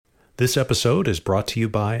This episode is brought to you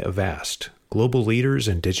by Avast, global leaders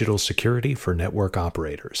in digital security for network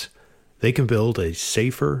operators. They can build a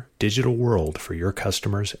safer digital world for your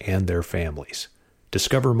customers and their families.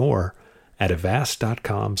 Discover more at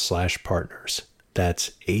avast.com/partners.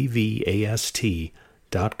 That's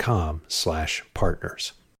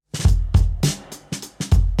avast.com/partners.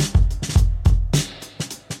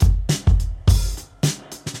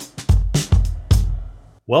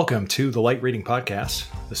 Welcome to the Light Reading Podcast.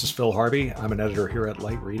 This is Phil Harvey. I'm an editor here at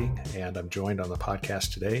Light Reading, and I'm joined on the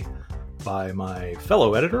podcast today by my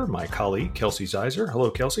fellow editor, my colleague, Kelsey Zeiser. Hello,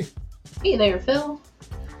 Kelsey. Hey there, Phil.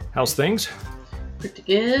 How's things? Pretty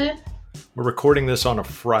good. We're recording this on a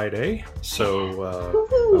Friday,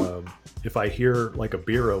 so if I hear like a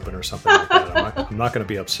beer open or something like that, I'm not going to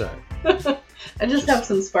be upset. I just have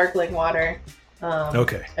some sparkling water.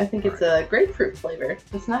 Okay. I think it's a grapefruit flavor.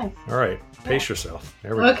 It's nice. All right. Pace yourself.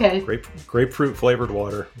 There we go. Okay. Grapefruit flavored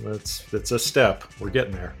water. That's a step. We're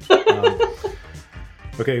getting there.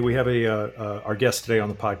 Okay. We have our guest today on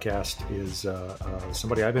the podcast is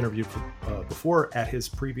somebody I've interviewed before at his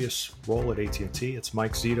previous role at AT&T. It's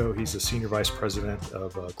Mike Zito. He's the Senior Vice President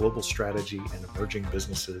of Global Strategy and Emerging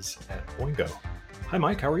Businesses at Boingo. Hi,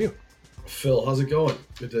 Mike. How are you? Phil, how's it going?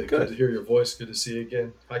 Good to hear your voice. Good to see you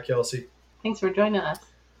again. Hi, Kelsey. Thanks for joining us.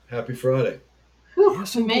 Happy Friday. Whew,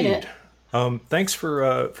 Yes, we made it. Thanks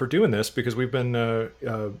for doing this because we've been,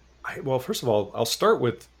 well, first of all, I'll start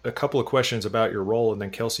with a couple of questions about your role, and then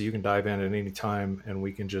Kelsey, you can dive in at any time and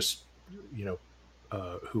we can just,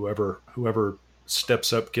 whoever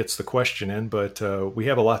steps up gets the question in. But we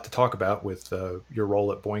have a lot to talk about with your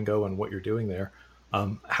role at Boingo and what you're doing there.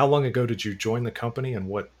 How long ago did you join the company, and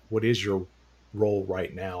what is your role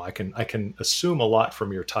right now? I can assume a lot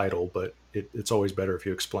from your title, but it's always better if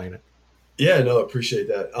you explain it. Yeah, no, appreciate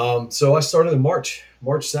that. So I started in March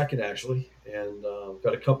 2nd, actually, and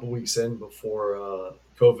got a couple weeks in before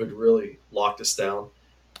COVID really locked us down.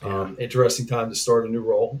 Interesting time to start a new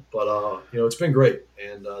role, but it's been great,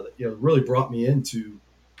 and really brought me in to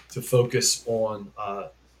focus on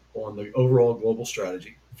the overall global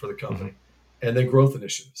strategy for the company. Mm-hmm. And then growth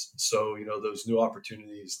initiatives. So, those new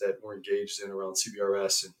opportunities that we're engaged in around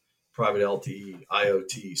CBRS and private LTE,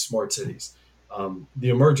 IoT, smart cities, the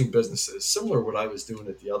emerging businesses, similar to what I was doing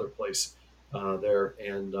at the other place there,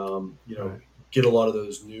 and get a lot of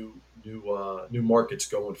those new markets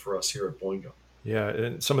going for us here at Boingo. Yeah,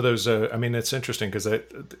 and some of those. It's interesting because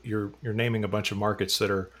you're naming a bunch of markets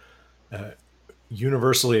that are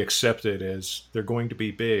universally accepted as they're going to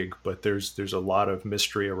be big, but there's a lot of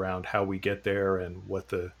mystery around how we get there and what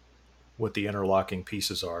the interlocking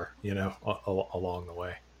pieces are, along the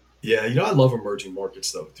way. Yeah, I love emerging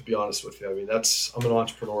markets, though, to be honest with you. I'm an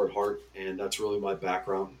entrepreneur at heart, and that's really my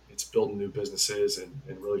background. It's building new businesses and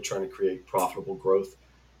really trying to create profitable growth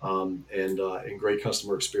and great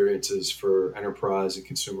customer experiences for enterprise and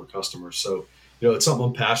consumer customers. So, it's something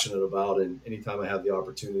I'm passionate about, and anytime I have the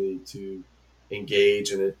opportunity to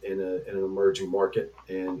engage in an emerging market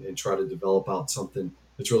and try to develop out something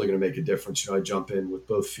that's really going to make a difference. I jump in with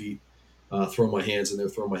both feet, throw my hands in there,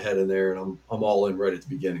 throw my head in there, and I'm all in right at the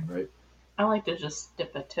beginning, right? I like to just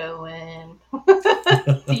dip a toe in,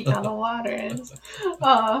 deep out of water.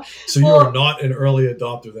 So you are not an early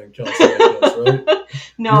adopter then, Kelsey, I guess, right?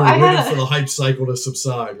 No, you were waiting for the hype cycle to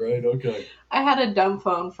subside, right? Okay. I had a dumb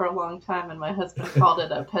phone for a long time, and my husband called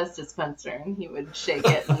it a Pez dispenser, and he would shake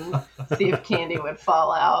it and see if candy would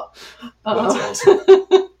fall out. That's awesome.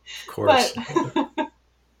 Of course.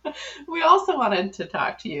 But we also wanted to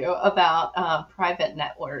talk to you about private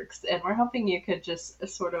networks, and we're hoping you could just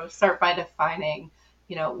sort of start by defining,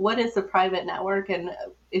 what is a private network, and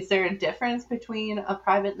is there a difference between a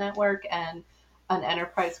private network and an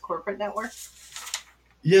enterprise corporate network?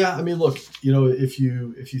 Yeah, look, if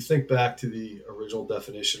you think back to the original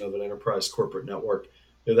definition of an enterprise corporate network,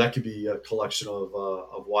 that could be a collection of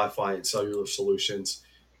Wi-Fi and cellular solutions.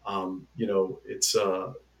 It's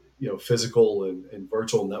physical and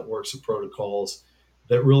virtual networks and protocols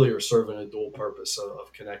that really are serving a dual purpose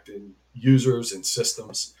of connecting users and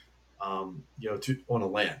systems, on a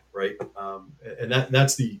LAN, right? And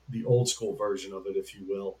that's the old school version of it, if you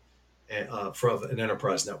will, for an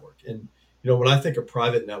enterprise network. And when I think of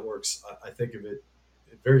private networks, I think of it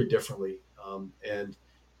very differently. A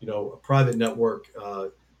private network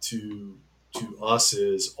to us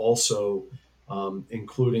is also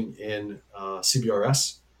including in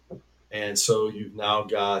CBRS. And so you've now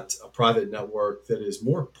got a private network that is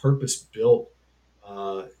more purpose-built,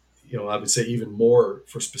 I would say even more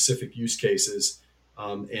for specific use cases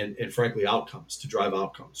and frankly, outcomes, to drive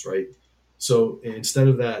outcomes, right? So instead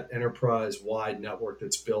of that enterprise-wide network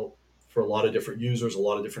that's built for a lot of different users, a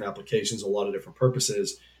lot of different applications, a lot of different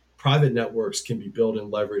purposes. Private networks can be built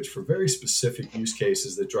and leveraged for very specific use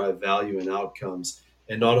cases that drive value and outcomes,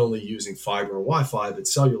 and not only using fiber and Wi-Fi, but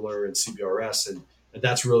cellular and CBRS. And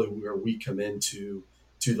that's really where we come into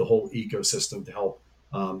the whole ecosystem to help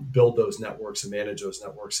build those networks and manage those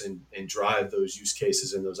networks and drive those use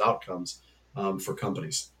cases and those outcomes for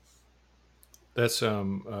companies. That's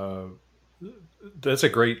a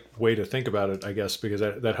great way to think about it, I guess, because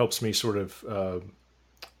that helps me sort of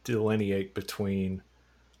delineate between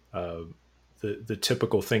the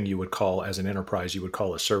typical thing you would call, as an enterprise, you would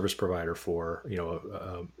call a service provider for,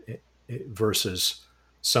 versus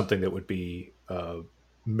something that would be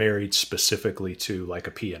married specifically to like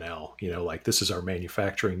a P&L, like this is our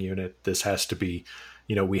manufacturing unit. This has to be,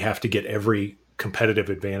 we have to get every competitive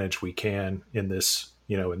advantage we can in this,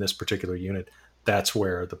 in this particular unit. That's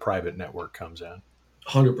where the private network comes in.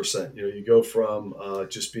 100%. You go from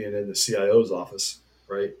just being in the CIO's office,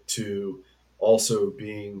 right, to also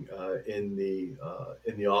being in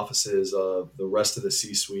the offices of the rest of the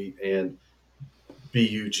C-suite and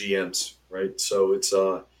BU GMs, right? So it's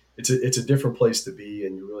a different place to be,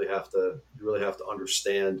 and you really have to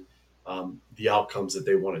understand the outcomes that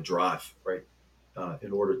they want to drive, right,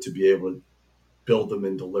 in order to be able to build them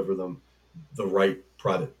and deliver them the right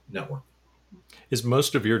private network. Is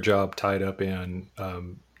most of your job tied up in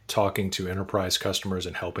talking to enterprise customers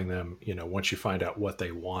and helping them, once you find out what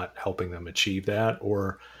they want, helping them achieve that?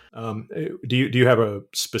 Or do you have a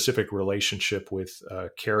specific relationship with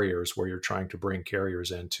carriers where you're trying to bring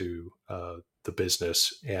carriers into the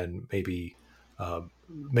business and maybe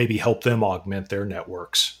help them augment their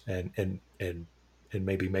networks and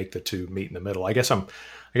maybe make the two meet in the middle? I guess I'm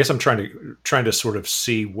trying to sort of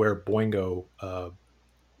see where Boingo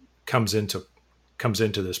comes into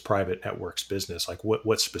this private networks business. Like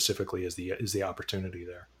what specifically is the opportunity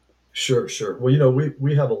there? Sure. Well,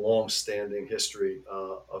 we have a long-standing history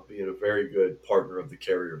of being a very good partner of the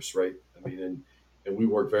carriers, right? I mean, and we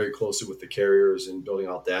work very closely with the carriers in building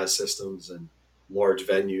out DAS systems and large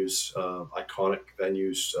venues, iconic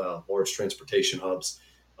venues, large transportation hubs,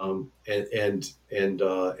 and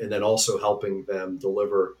then also helping them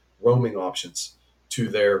deliver roaming options to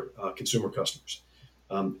their consumer customers.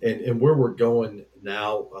 And where we're going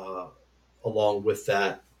now, along with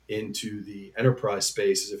that, into the enterprise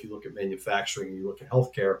space, is if you look at manufacturing and you look at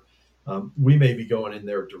healthcare, we may be going in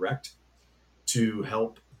there direct to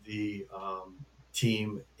help the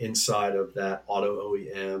team inside of that auto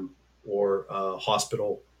OEM or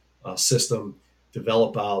hospital system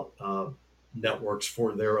develop out networks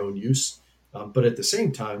for their own use. But at the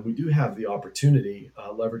same time, we do have the opportunity,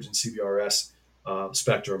 leveraging CBRS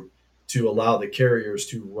spectrum, to allow the carriers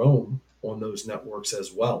to roam on those networks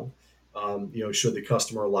as well. Should the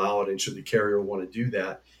customer allow it, and should the carrier want to do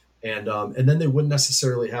that, and then they wouldn't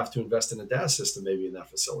necessarily have to invest in a DAS system maybe in that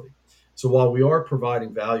facility. So while we are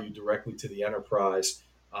providing value directly to the enterprise,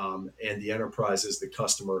 and the enterprise is the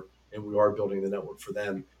customer, and we are building the network for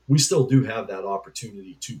them, we still do have that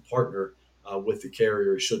opportunity to partner with the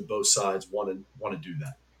carrier should both sides want to do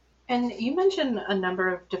that. And you mentioned a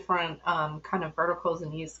number of different kind of verticals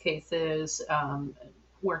and use cases,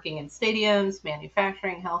 working in stadiums,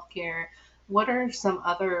 manufacturing, healthcare. What are some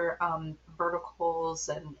other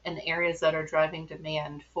verticals and areas that are driving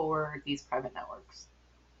demand for these private networks?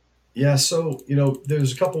 Yeah, so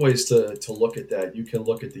there's a couple ways to look at that. You can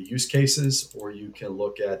look at the use cases, or you can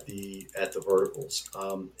look at the verticals.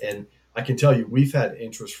 And I can tell you, we've had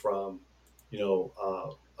interest from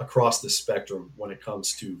across the spectrum when it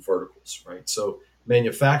comes to verticals, right? So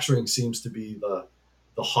manufacturing seems to be the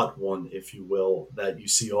hot one, if you will, that you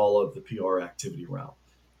see all of the PR activity around,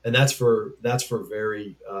 and that's for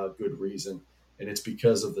very good reason, and it's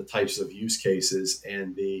because of the types of use cases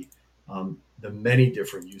and the many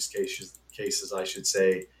different use cases, I should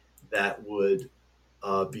say, that would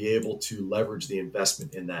be able to leverage the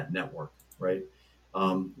investment in that network, right?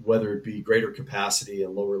 Whether it be greater capacity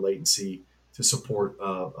and lower latency to support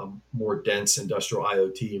a more dense industrial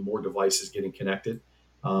IoT, more devices getting connected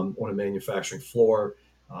on a manufacturing floor.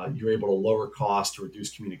 You're able to lower cost to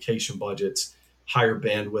reduce communication budgets, higher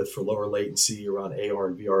bandwidth for lower latency around AR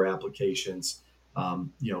and VR applications,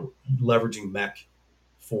 leveraging MEC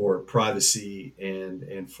for privacy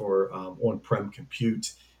and for on-prem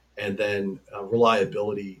compute, and then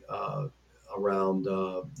reliability around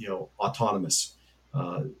autonomous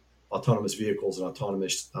vehicles and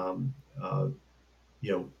autonomous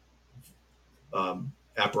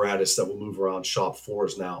apparatus that will move around shop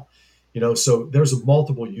floors now. So there's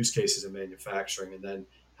multiple use cases in manufacturing, and then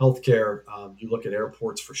healthcare. You look at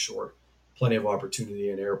airports for sure, plenty of opportunity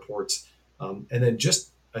in airports, and then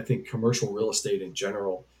just I think commercial real estate in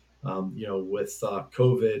general, with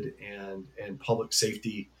COVID and public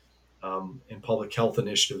safety and public health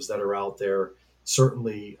initiatives that are out there,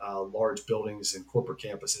 certainly large buildings and corporate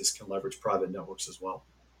campuses can leverage private networks as well.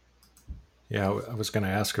 Yeah, I was going to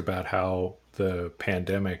ask about how the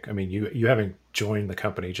pandemic. I mean, you having joined the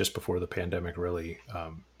company just before the pandemic really,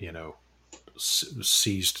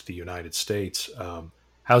 seized the United States.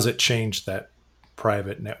 How's it changed that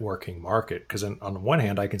private networking market? Because on the one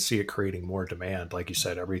hand, I can see it creating more demand. Like you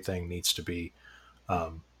said, everything needs to be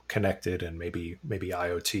connected, and maybe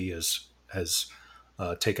IoT has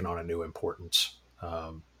taken on a new importance.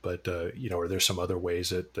 But are there some other ways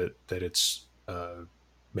that it's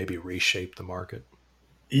maybe reshape the market?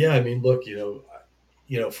 Yeah, I mean, look,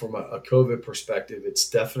 from a COVID perspective, it's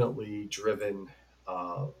definitely driven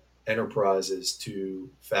enterprises to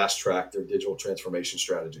fast track their digital transformation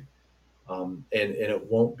strategy, and it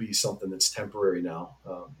won't be something that's temporary now.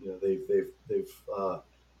 They've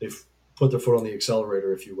put their foot on the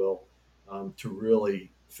accelerator, if you will, to really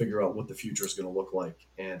figure out what the future is going to look like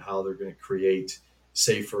and how they're going to create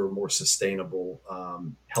safer, more sustainable,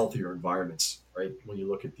 healthier environments. Right, when you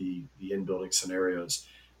look at the in-building scenarios,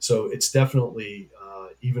 so it's definitely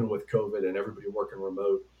even with COVID and everybody working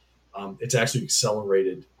remote, it's actually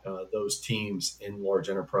accelerated those teams in large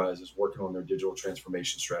enterprises working on their digital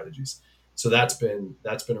transformation strategies. So that's been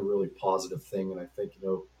a really positive thing, and I think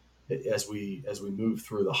as we move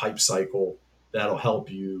through the hype cycle, that'll help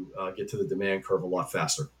you get to the demand curve a lot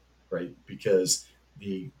faster, right? Because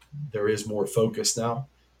there is more focus now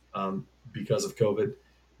because of COVID.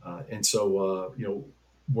 And so,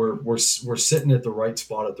 we're sitting at the right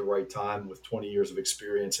spot at the right time with 20 years of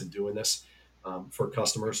experience in doing this for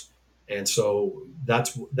customers. And so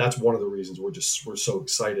that's one of the reasons we're so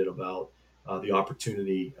excited about the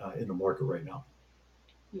opportunity in the market right now.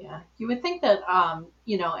 Yeah, you would think that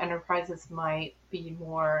enterprises might be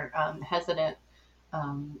more hesitant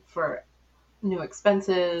for new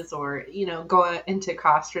expenses or go into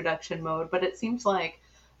cost reduction mode, but it seems like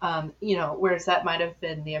whereas that might have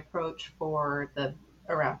been the approach for the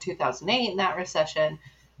around 2008 in that recession,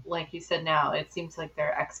 like you said, now it seems like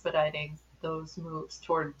they're expediting those moves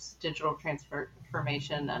towards digital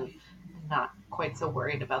transformation and not quite so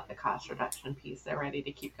worried about the cost reduction piece. They're ready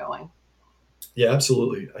to keep going. Yeah,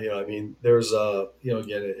 absolutely. I mean, there's again,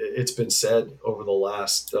 it's been said over the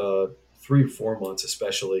last 3 or 4 months,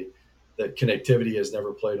 especially, that connectivity has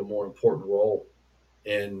never played a more important role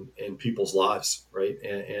in people's lives, right?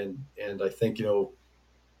 And I think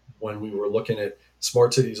when we were looking at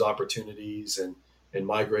smart cities opportunities and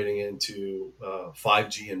migrating into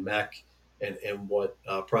 5G and MEC and what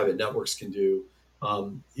private networks can do,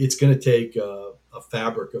 it's going to take a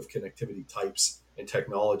fabric of connectivity types and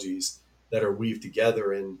technologies that are weaved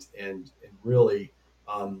together and really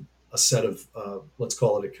a set of let's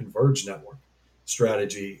call it a converged network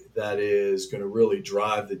strategy that is going to really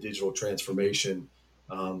drive the digital transformation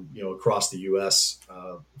across the U.S.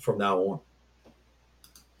 From now on.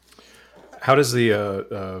 How does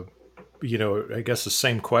I guess the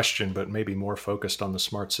same question, but maybe more focused on the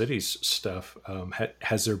smart cities stuff.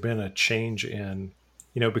 Has there been a change in,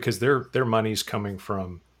 because their money's coming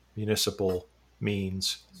from municipal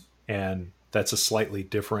means, and that's a slightly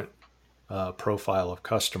different profile of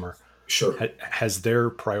customer. Sure. Has their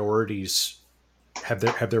priorities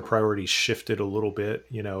have their priorities shifted a little bit,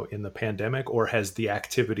 in the pandemic, or has the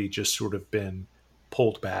activity just sort of been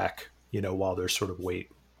pulled back, while they're sort of wait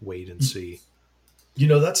and see?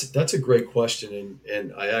 That's a great question,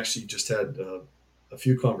 and I actually just had a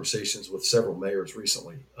few conversations with several mayors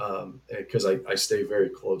recently because I stay very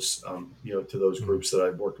close, to those groups that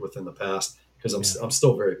I've worked with in the past because I'm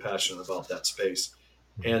still very passionate about that space,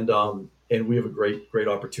 and we have a great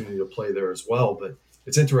opportunity to play there as well. But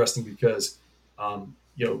it's interesting because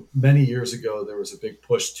many years ago there was a big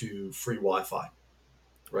push to free Wi-Fi,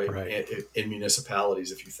 right? In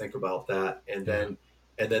municipalities, if you think about that, and then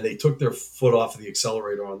they took their foot off of the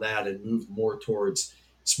accelerator on that and moved more towards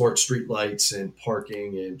smart streetlights and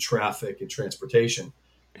parking and traffic and transportation.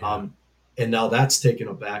 Yeah. And now that's taken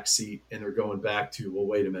a back seat, and they're going back to, well,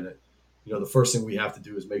 wait a minute. The first thing we have to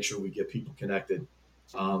do is make sure we get people connected.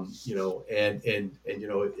 If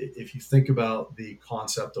you think about the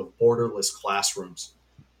concept of borderless classrooms,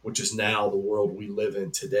 which is now the world we live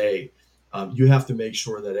in today, you have to make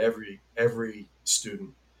sure that every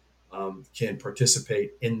student can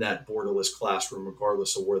participate in that borderless classroom,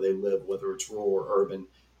 regardless of where they live, whether it's rural or urban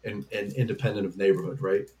and independent of neighborhood,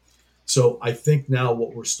 right? So I think now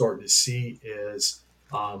what we're starting to see is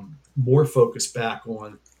more focus back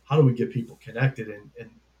on how do we get people connected. And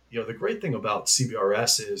the great thing about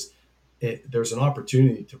CBRS is there's an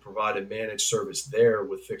opportunity to provide a managed service there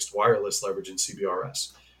with fixed wireless leverage and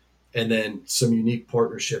CBRS. And then some unique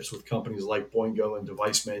partnerships with companies like Boingo and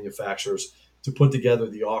device manufacturers to put together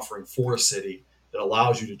the offering for a city that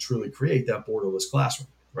allows you to truly create that borderless classroom,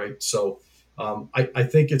 right? So I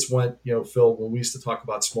think it's when, Phil, when we used to talk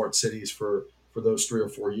about smart cities for those 3 or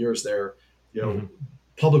 4 years there, Mm-hmm.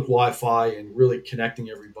 public Wi-Fi and really connecting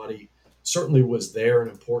everybody certainly was there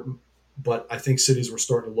and important. But I think cities were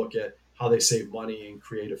starting to look at how they save money and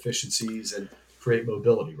create efficiencies and create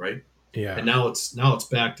mobility, right? Yeah. And now it's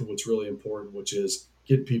back to what's really important, which is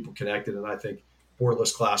getting people connected. And I think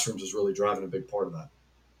borderless classrooms is really driving a big part of that.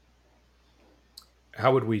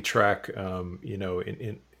 How would we track,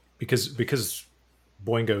 because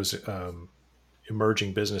Boingo's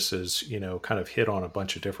emerging businesses, kind of hit on a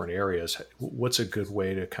bunch of different areas. What's a good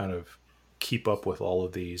way to kind of keep up with all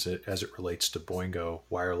of these as it relates to Boingo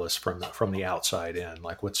wireless from the outside in?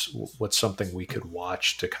 Like what's something we could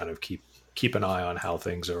watch to kind of keep an eye on how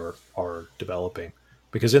things are developing?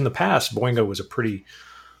 Because in the past, Boingo was a pretty,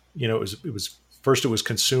 it was first it was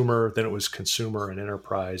consumer, then it was consumer and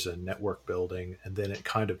enterprise and network building, and then it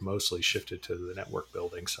kind of mostly shifted to the network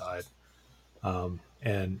building side.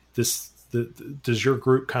 And does your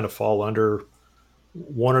group kind of fall under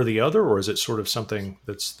one or the other, or is it sort of something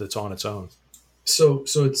that's on its own? So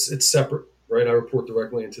it's separate, right? I report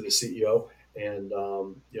directly into the CEO, and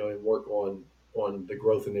and work on the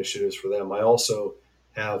growth initiatives for them. I also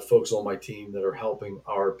have folks on my team that are helping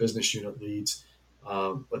our business unit leads,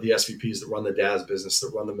 the SVPs that run the DAS business,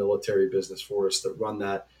 that run the military business for us, that run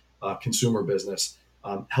that consumer business,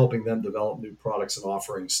 helping them develop new products and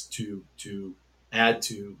offerings to add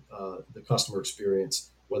to the customer experience,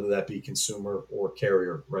 whether that be consumer or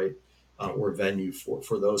carrier, right, or venue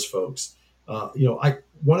for those folks.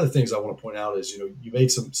 One of the things I want to point out is you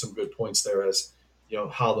made some good points there as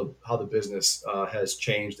how the business has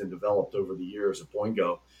changed and developed over the years at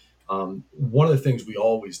Boingo. One of the things we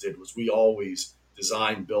always did was we always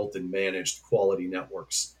designed, built, and managed quality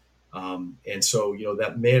networks. And so,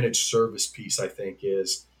 that managed service piece, I think,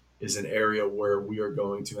 is an area where we are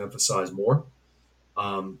going to emphasize more,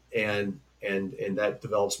 and that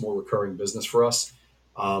develops more recurring business for us.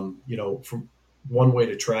 From one way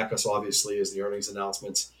to track us, obviously, is the earnings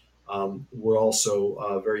announcements. We're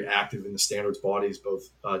also very active in the standards bodies, both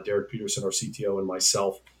Derek Peterson, our CTO, and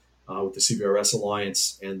myself, with the CBRS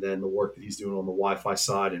Alliance, and then the work that he's doing on the Wi-Fi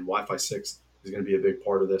side, and Wi-Fi 6 is going to be a big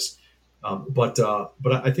part of this. But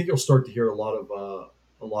I think you'll start to hear a lot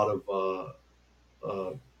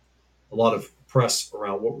of press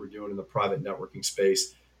around what we're doing in the private networking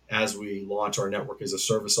space as we launch our network as a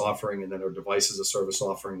service offering, and then our device as a service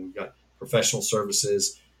offering. We've got professional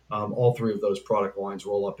services. All three of those product lines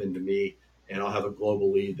roll up into me, and I'll have a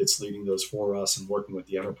global lead that's leading those for us and working with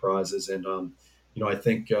the enterprises. And I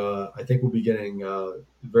think we'll be getting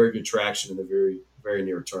very good traction in the very, very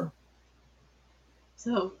near term.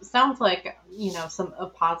 So sounds like, a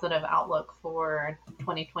positive outlook for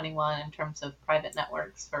 2021 in terms of private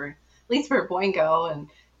networks, for at least for Boingo. And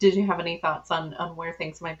did you have any thoughts on where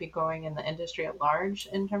things might be going in the industry at large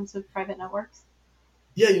in terms of private networks?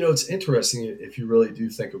 Yeah, it's interesting if you really do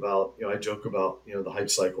think about, I joke about, the hype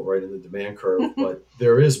cycle, right, in the demand curve, but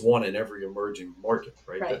there is one in every emerging market,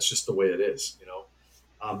 right? That's just the way it is,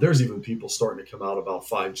 There's even people starting to come out about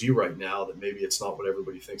 5G right now that maybe it's not what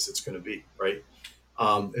everybody thinks it's going to be, right?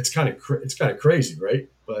 It's kind of crazy, right?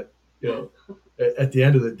 But at the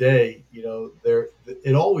end of the day,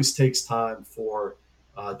 it always takes time for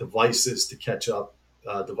devices to catch up,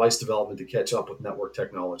 device development to catch up with network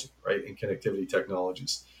technology, right, and connectivity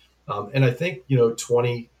technologies. And I think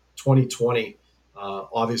 2020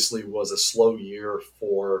 obviously was a slow year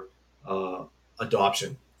for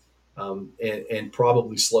adoption, and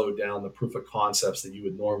probably slowed down the proof of concepts that you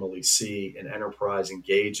would normally see an enterprise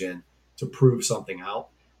engage in to prove something out.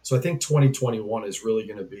 So I think 2021 is really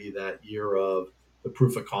going to be that year of the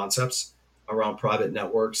proof of concepts around private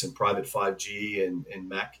networks and private 5G and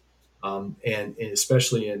MEC, and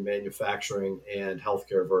especially in manufacturing and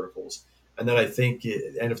healthcare verticals. And then I think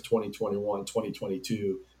at the end of 2021,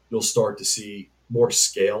 2022, you'll start to see more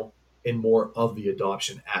scale and more of the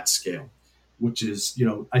adoption at scale, which is,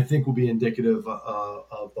 I think will be indicative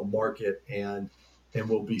of the market and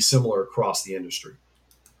will be similar across the industry.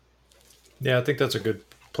 Yeah, I think that's a good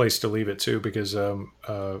place to leave it too, because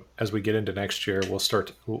as we get into next year,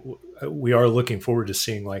 we are looking forward to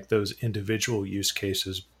seeing like those individual use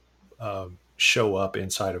cases show up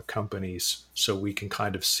inside of companies, so we can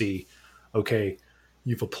kind of see, okay,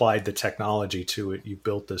 you've applied the technology to it, you've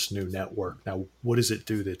built this new network. Now, what does it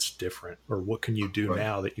do that's different, or what can you do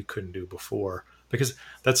now that you couldn't do before? because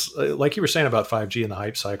that's like you were saying about 5G and the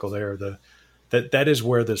hype cycle there. That is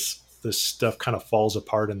where this stuff kind of falls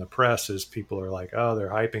apart in the press, is people are like, oh, they're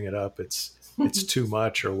hyping it up. It's too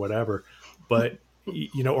much or whatever. But,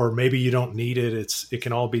 or maybe you don't need it. It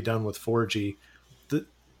can all be done with 4G.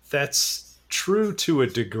 That's true to a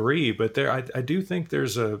degree, but I do think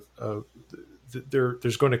there's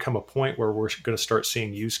there's going to come a point where we're going to start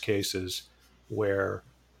seeing use cases where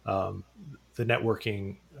the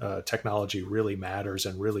networking technology really matters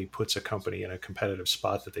and really puts a company in a competitive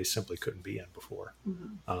spot that they simply couldn't be in before.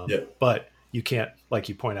 But you can't, like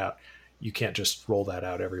you point out, you can't just roll that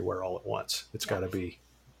out everywhere all at once. It's got to be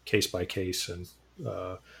case by case and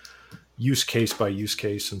use case by use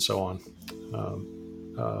case and so on.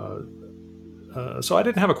 So I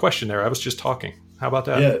didn't have a question there. I was just talking. How about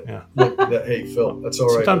that? Yeah. Look, hey, Phil, that's all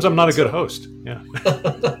right. Sometimes I'm not a good host. Yeah.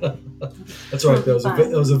 That's right.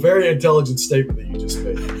 That was a very intelligent statement that you just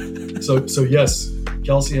made. So yes,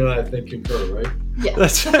 Kelsey and I think concur, right? Yeah.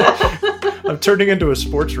 I'm turning into a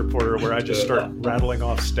sports reporter where I just start rattling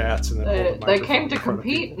off stats and then they came to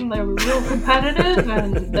compete and they were real competitive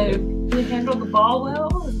and they handled the ball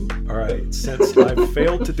well. All right. Since I've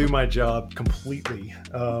failed to do my job completely,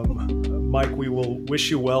 Mike, we will wish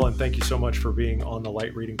you well and thank you so much for being on the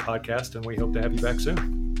Light Reading Podcast, and we hope to have you back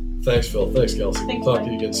soon. Thanks, Phil. Thanks, Kelsey. Thanks, We'll talk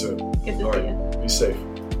to you again soon. Good to see you. Be safe.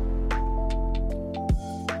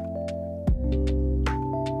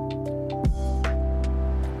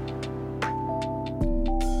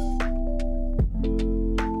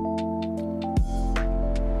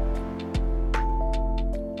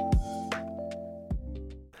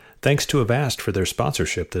 Thanks to Avast for their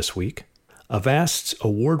sponsorship this week. Avast's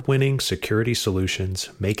award-winning security solutions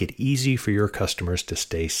make it easy for your customers to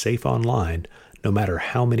stay safe online, no matter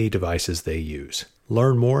how many devices they use.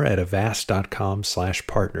 Learn more at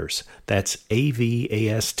avast.com/partners. That's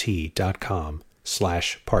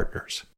avast.com/partners.